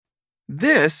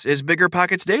This is Bigger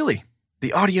Pockets Daily,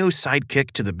 the audio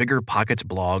sidekick to the Bigger Pockets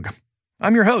blog.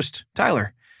 I'm your host,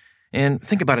 Tyler. And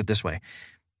think about it this way.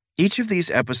 Each of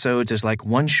these episodes is like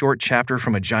one short chapter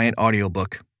from a giant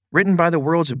audiobook, written by the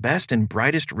world's best and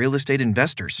brightest real estate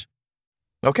investors.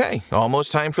 Okay,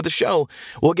 almost time for the show.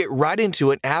 We'll get right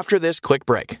into it after this quick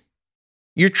break.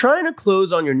 You're trying to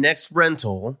close on your next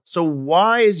rental, so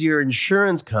why is your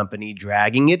insurance company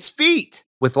dragging its feet?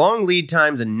 With long lead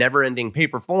times and never-ending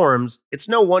paper forms, it's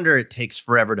no wonder it takes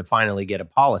forever to finally get a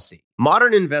policy.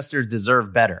 Modern investors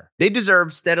deserve better. They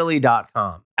deserve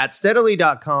Steadily.com. At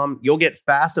Steadily.com, you'll get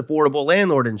fast, affordable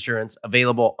landlord insurance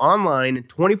available online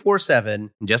 24/7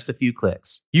 in just a few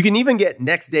clicks. You can even get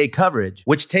next-day coverage,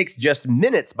 which takes just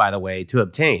minutes, by the way, to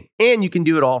obtain. And you can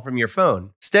do it all from your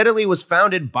phone. Steadily was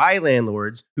founded by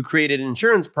landlords who created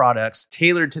insurance products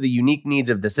tailored to the unique needs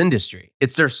of this industry.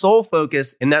 It's their sole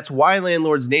focus, and that's why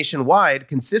landlords nationwide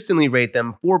consistently rate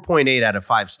them 4.8 out of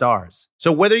 5 stars.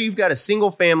 So whether you've got a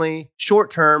single-family,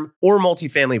 short-term, or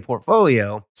multifamily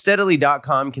portfolio,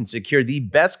 Steadily.com can secure the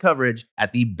best coverage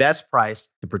at the best price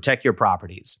to protect your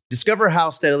properties. Discover how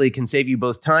Steadily can save you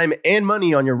both time and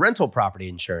money on your rental property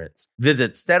insurance.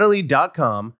 Visit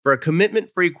Steadily.com for a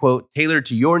commitment-free quote tailored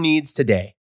to your needs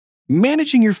today.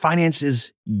 Managing your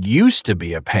finances used to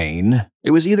be a pain.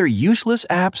 It was either useless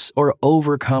apps or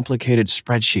overcomplicated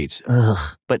spreadsheets.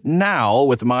 Ugh. But now,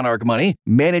 with Monarch Money,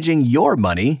 managing your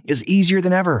money is easier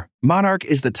than ever. Monarch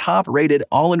is the top-rated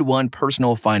all-in-one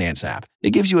personal finance app.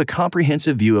 It gives you a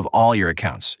comprehensive view of all your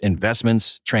accounts,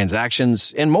 investments,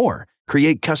 transactions, and more.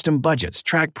 Create custom budgets,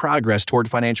 track progress toward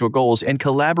financial goals, and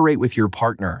collaborate with your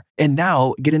partner. And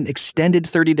now, get an extended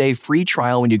 30-day free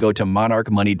trial when you go to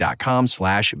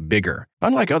monarchmoney.com/bigger.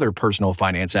 Unlike other personal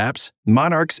finance apps,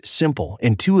 Monarch's simple,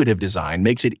 intuitive design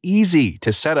makes it easy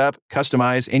to set up,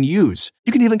 customize, and use.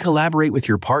 You can even collaborate with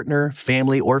your partner,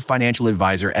 family, or financial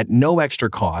advisor at no extra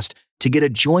cost to get a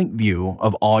joint view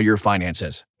of all your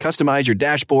finances. Customize your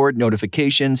dashboard,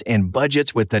 notifications, and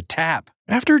budgets with a tap.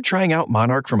 After trying out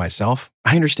Monarch for myself,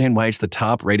 I understand why it's the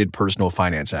top-rated personal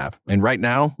finance app. And right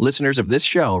now, listeners of this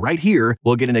show right here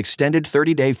will get an extended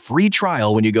 30-day free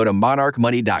trial when you go to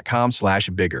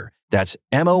monarchmoney.com/bigger. That's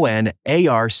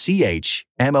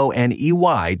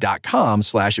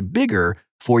monarchmoney.com/bigger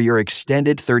for your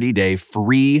extended 30-day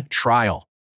free trial.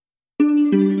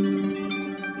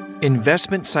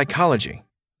 Investment Psychology: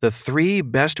 The 3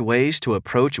 Best Ways to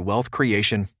Approach Wealth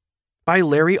Creation by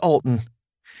Larry Alton.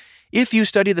 If you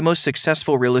study the most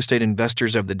successful real estate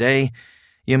investors of the day,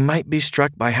 you might be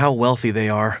struck by how wealthy they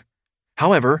are.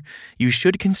 However, you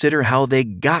should consider how they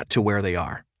got to where they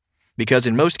are, because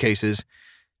in most cases,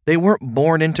 they weren't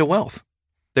born into wealth.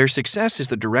 Their success is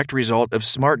the direct result of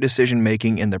smart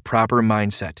decision-making and the proper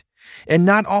mindset. And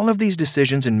not all of these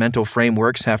decisions and mental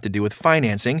frameworks have to do with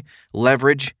financing,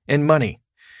 leverage, and money.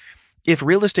 If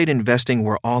real estate investing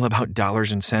were all about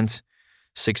dollars and cents,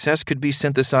 success could be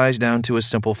synthesized down to a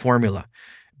simple formula.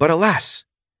 But alas,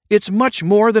 it's much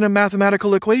more than a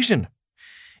mathematical equation.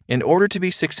 In order to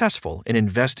be successful in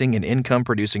investing in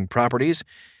income-producing properties,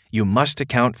 you must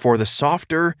account for the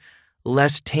softer,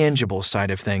 less tangible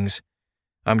side of things.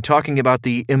 I'm talking about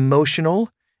the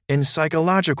emotional and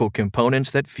psychological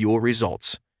components that fuel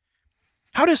results.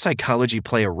 How does psychology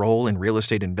play a role in real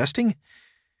estate investing?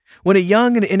 When a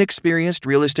young and inexperienced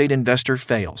real estate investor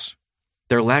fails,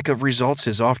 their lack of results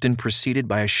is often preceded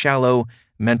by a shallow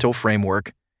mental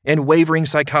framework and wavering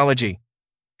psychology.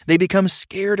 They become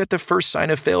scared at the first sign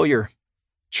of failure,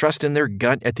 trust in their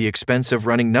gut at the expense of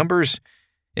running numbers,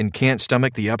 and can't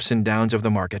stomach the ups and downs of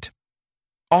the market.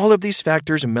 All of these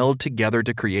factors meld together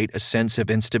to create a sense of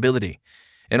instability,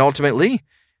 and ultimately,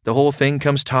 the whole thing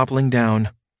comes toppling down.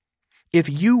 If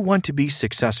you want to be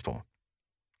successful,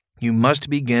 you must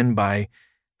begin by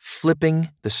flipping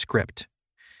the script.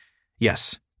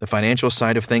 Yes, the financial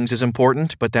side of things is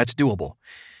important, but that's doable.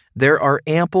 There are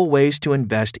ample ways to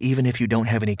invest even if you don't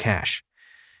have any cash.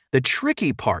 The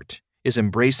tricky part is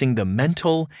embracing the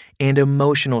mental and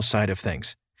emotional side of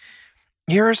things.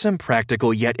 Here are some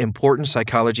practical yet important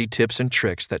psychology tips and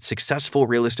tricks that successful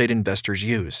real estate investors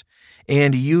use,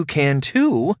 and you can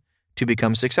too, to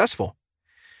become successful.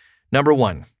 Number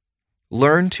 1,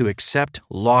 learn to accept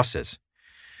losses.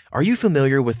 Are you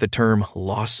familiar with the term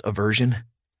loss aversion?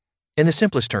 In the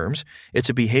simplest terms, it's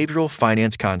a behavioral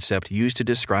finance concept used to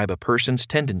describe a person's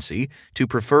tendency to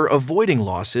prefer avoiding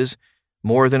losses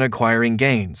more than acquiring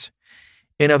gains.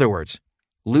 In other words,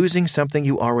 losing something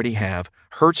you already have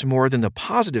hurts more than the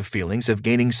positive feelings of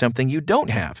gaining something you don't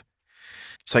have.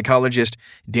 Psychologist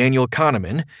Daniel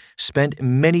Kahneman spent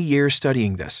many years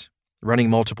studying this, running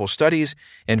multiple studies,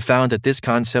 and found that this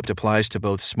concept applies to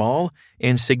both small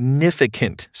and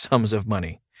significant sums of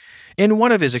money. In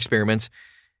one of his experiments,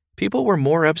 people were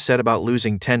more upset about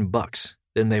losing $10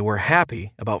 than they were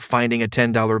happy about finding a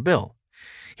 $10 bill.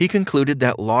 He concluded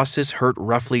that losses hurt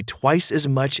roughly twice as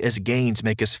much as gains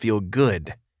make us feel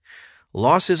good.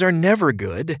 Losses are never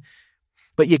good,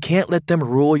 but you can't let them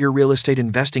rule your real estate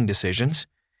investing decisions.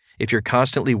 If you're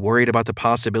constantly worried about the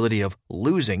possibility of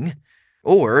losing,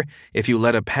 or if you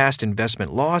let a past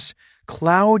investment loss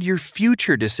cloud your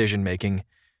future decision-making,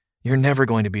 you're never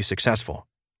going to be successful.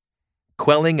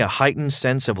 Quelling a heightened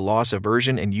sense of loss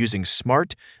aversion and using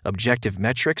smart, objective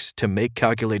metrics to make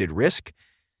calculated risk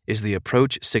is the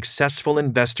approach successful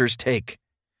investors take.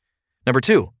 Number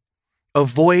 2,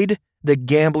 avoid the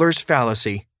gambler's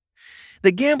fallacy.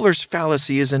 The gambler's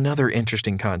fallacy is another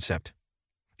interesting concept.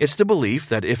 It's the belief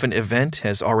that if an event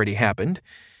has already happened,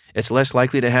 it's less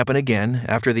likely to happen again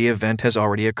after the event has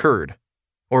already occurred,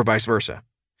 or vice versa.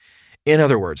 In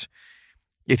other words,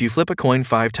 if you flip a coin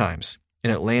 5 times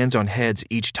and it lands on heads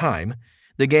each time,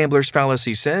 the gambler's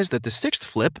fallacy says that the 6th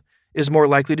flip is more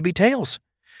likely to be tails.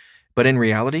 But in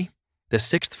reality, the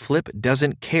 6th flip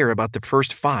doesn't care about the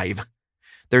first 5.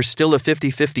 There's still a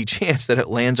 50-50 chance that it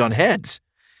lands on heads.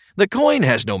 The coin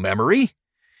has no memory.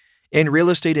 In real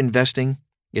estate investing,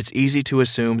 it's easy to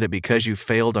assume that because you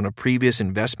failed on a previous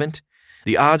investment,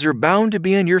 the odds are bound to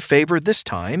be in your favor this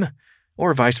time,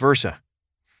 or vice versa.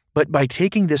 But by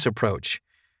taking this approach,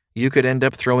 you could end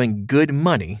up throwing good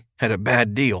money at a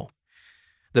bad deal.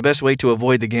 The best way to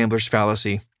avoid the gambler's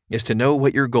fallacy is to know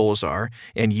what your goals are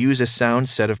and use a sound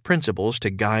set of principles to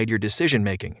guide your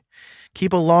decision-making.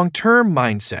 Keep a long-term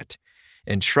mindset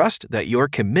and trust that your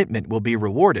commitment will be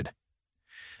rewarded.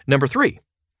 Number 3,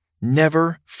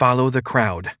 never follow the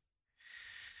crowd.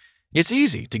 It's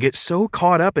easy to get so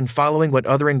caught up in following what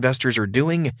other investors are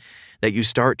doing that you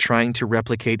start trying to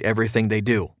replicate everything they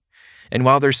do. And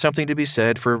while there's something to be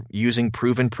said for using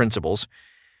proven principles,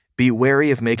 be wary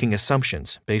of making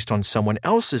assumptions based on someone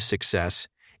else's success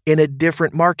in a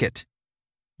different market.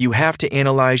 You have to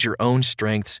analyze your own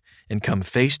strengths and come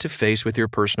face to face with your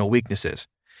personal weaknesses.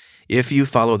 If you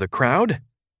follow the crowd,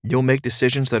 you'll make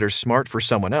decisions that are smart for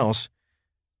someone else,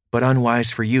 but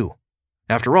unwise for you.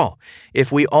 After all,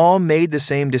 if we all made the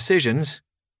same decisions,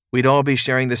 we'd all be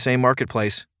sharing the same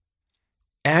marketplace.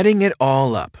 Adding it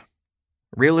all up,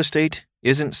 real estate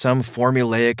isn't some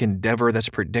formulaic endeavor that's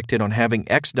predicted on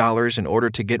having X dollars in order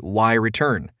to get Y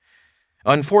return.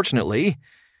 Unfortunately,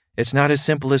 it's not as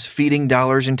simple as feeding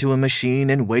dollars into a machine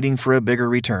and waiting for a bigger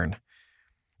return.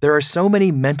 There are so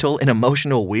many mental and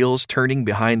emotional wheels turning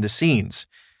behind the scenes.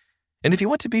 And if you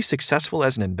want to be successful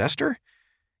as an investor,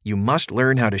 you must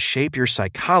learn how to shape your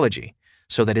psychology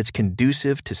so that it's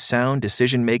conducive to sound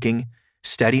decision-making,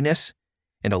 steadiness,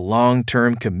 and a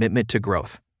long-term commitment to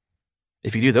growth.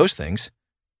 If you do those things,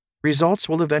 results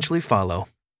will eventually follow.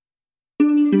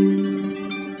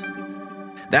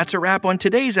 That's a wrap on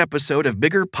today's episode of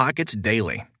Bigger Pockets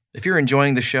Daily. If you're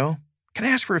enjoying the show, can I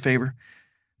ask for a favor?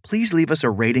 Please leave us a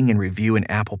rating and review in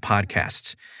Apple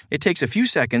Podcasts. It takes a few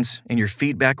seconds, and your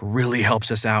feedback really helps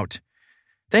us out.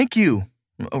 Thank you.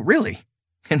 Oh, really?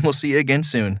 And we'll see you again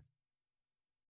soon.